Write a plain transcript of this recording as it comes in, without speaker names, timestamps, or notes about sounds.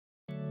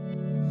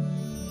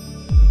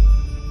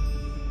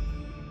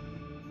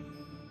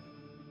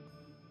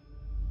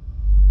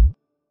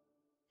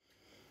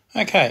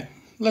Okay,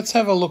 let's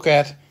have a look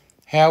at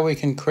how we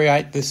can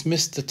create this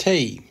Mr.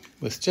 T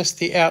with just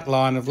the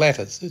outline of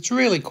letters. It's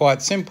really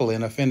quite simple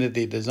in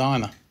Affinity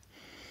Designer.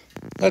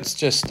 Let's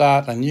just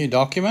start a new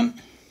document.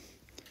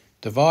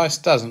 Device,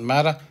 doesn't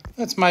matter.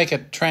 Let's make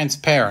it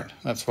transparent.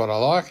 That's what I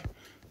like.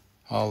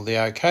 Hold the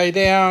OK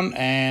down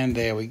and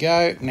there we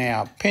go.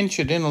 Now pinch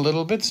it in a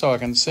little bit so I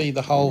can see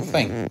the whole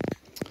thing.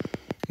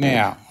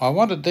 Now I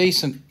want a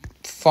decent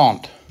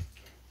font,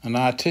 an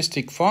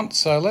artistic font,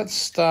 so let's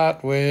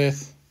start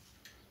with,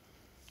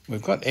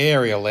 we've got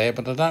Arial there,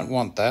 but I don't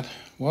want that.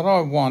 What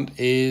I want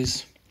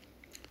is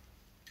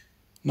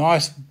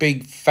nice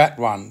big fat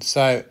one.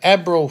 So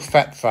Abril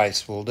Fat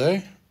Face will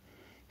do.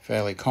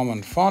 Fairly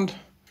common font.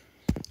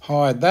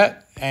 Hide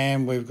that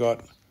and we've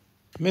got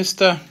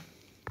Mr.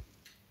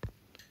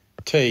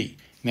 T.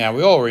 Now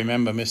we all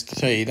remember Mr.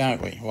 T,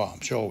 don't we? Well,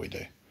 I'm sure we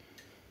do.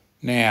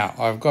 Now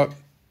I've got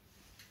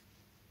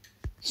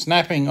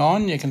snapping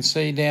on, you can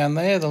see down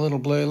there the little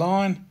blue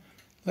line.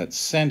 Let's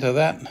centre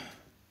that.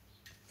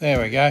 There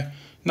we go.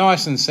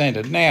 Nice and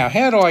centred. Now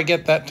how do I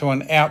get that to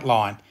an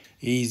outline?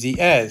 Easy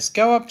as.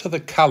 Go up to the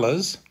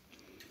colours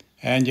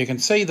and you can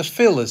see the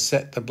fill is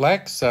set to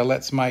black, so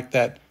let's make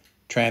that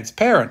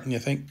transparent. And you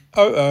think,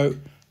 oh,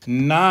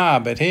 nah,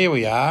 but here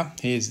we are.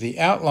 Here's the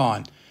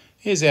outline.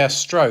 Here's our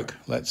stroke.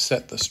 Let's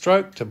set the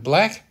stroke to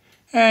black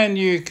and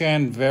you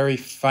can very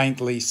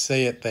faintly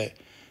see it there.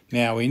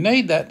 Now we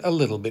need that a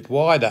little bit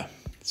wider.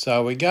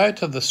 So we go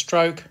to the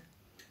stroke.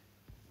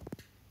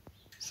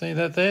 See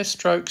that there?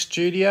 Stroke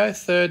Studio,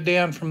 third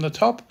down from the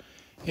top.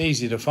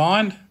 Easy to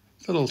find.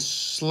 Little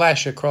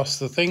slash across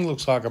the thing,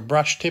 looks like a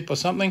brush tip or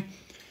something.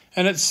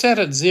 And it's set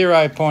at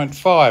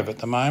 0.5 at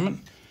the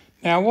moment.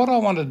 Now what I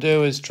want to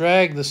do is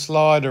drag the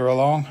slider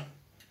along.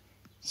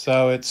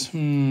 So it's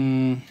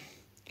 0.2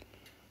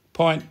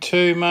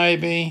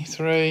 maybe,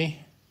 3,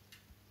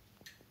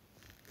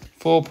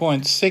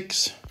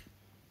 4.6.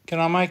 Can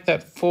I make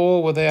that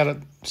 4 without it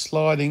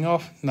sliding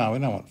off? No, we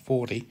don't want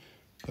 40,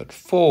 but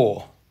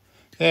 4.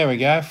 There we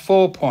go,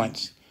 4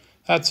 points.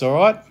 That's all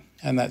right,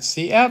 and that's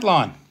the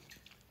outline.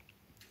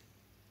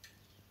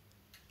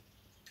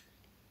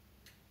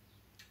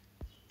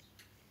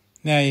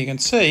 Now you can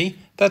see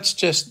that's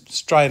just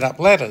straight up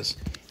letters.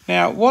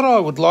 Now what I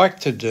would like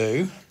to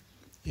do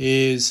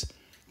is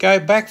go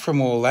back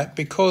from all that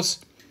because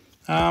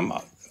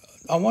I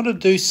want to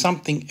do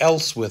something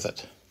else with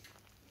it.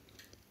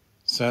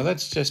 So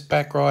let's just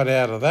back right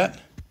out of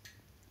that.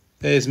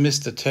 There's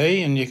Mr.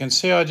 T and you can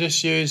see I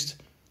just used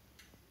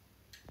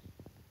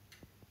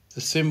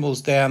the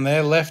symbols down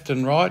there, left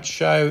and right,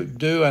 show,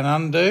 do and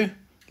undo,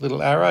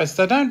 little arrows.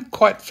 They don't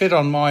quite fit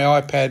on my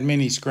iPad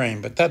mini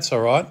screen, but that's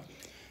all right.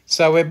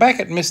 So we're back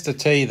at Mr.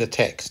 T, the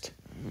text,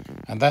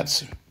 and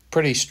that's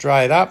pretty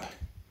straight up.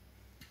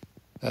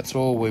 That's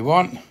all we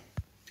want.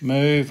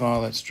 Move, oh,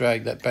 let's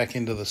drag that back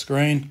into the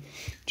screen.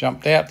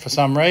 Jumped out for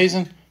some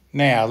reason.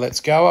 Now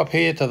let's go up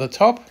here to the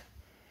top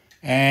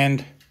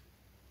and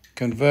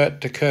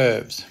convert to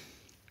curves.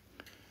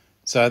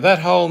 So that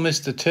whole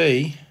Mr.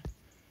 T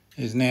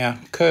is now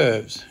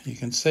curves. You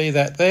can see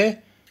that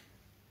there.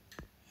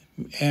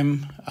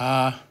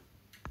 M-R-T,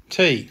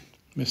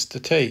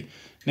 Mr. T.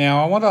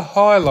 Now I want to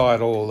highlight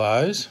all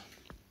those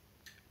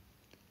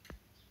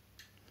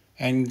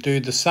and do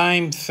the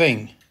same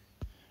thing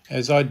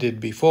as I did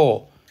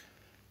before.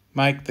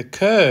 Make the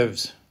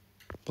curves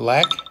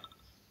black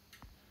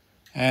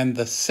and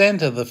the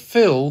centre, the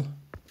fill,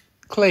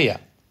 clear.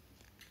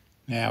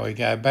 Now we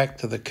go back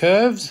to the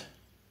curves.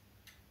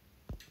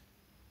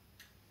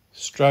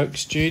 Stroke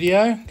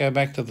Studio, go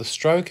back to the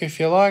stroke if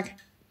you like,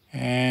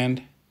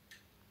 and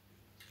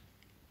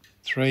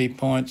 3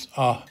 points.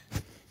 Oh,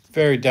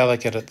 very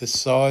delicate at this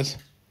size.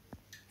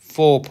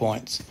 4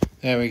 points.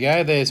 There we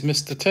go, there's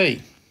Mr.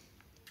 T.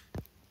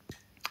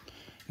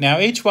 Now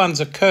each one's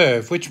a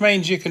curve, which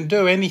means you can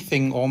do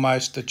anything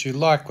almost that you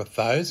like with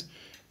those.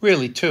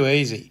 Really too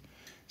easy.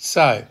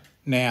 So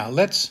now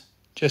let's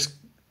just,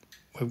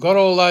 we've got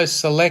all those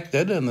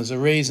selected and there's a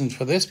reason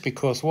for this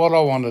because what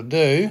I want to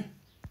do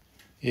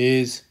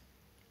is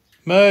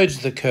merge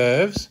the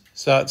curves.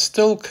 So it's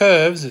still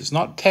curves, it's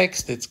not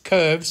text, it's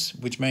curves,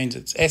 which means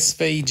it's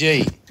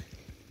SVG.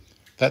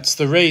 That's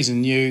the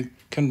reason you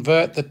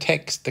convert the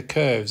text to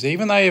curves.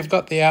 Even though you've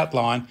got the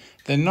outline,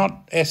 they're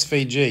not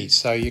SVG,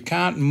 so you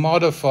can't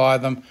modify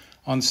them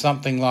on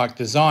something like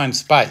Design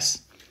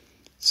Space.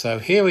 So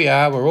here we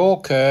are, we're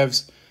all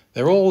curves.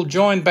 They're all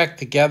joined back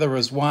together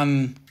as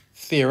one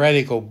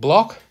theoretical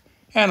block,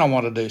 and I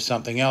want to do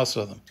something else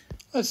with them.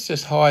 Let's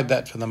just hide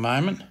that for the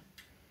moment.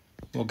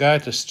 We'll go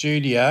to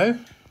Studio.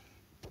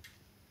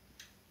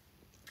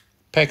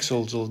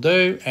 Pexels will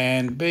do,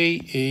 and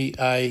B-E-A-C-H.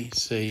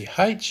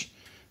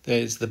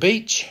 There's the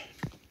beach.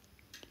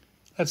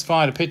 Let's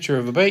find a picture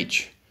of a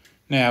beach.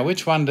 Now,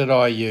 which one did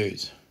I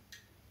use?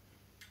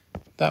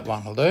 That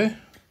one will do.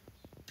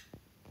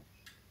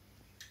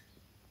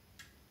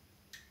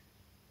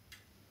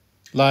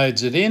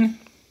 Loads it in.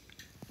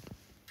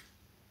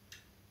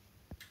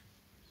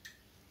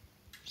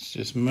 Let's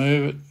just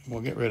move it.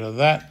 We'll get rid of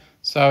that.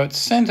 So it's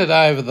centered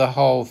over the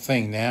whole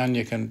thing now, and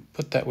you can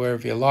put that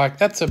wherever you like.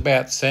 That's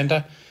about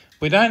center.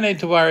 We don't need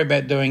to worry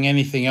about doing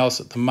anything else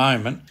at the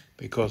moment,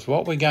 because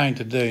what we're going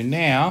to do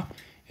now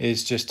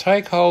is just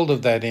take hold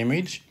of that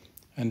image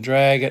and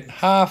drag it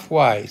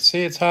halfway.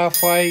 See, it's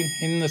halfway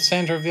in the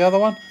center of the other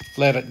one.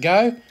 Let it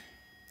go.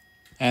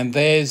 And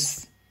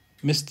there's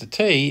Mr.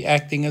 T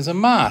acting as a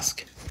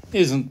mask.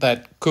 Isn't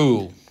that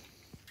cool?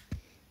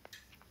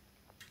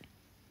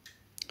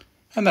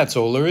 And that's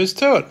all there is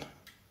to it.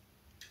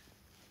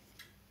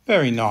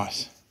 Very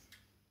nice.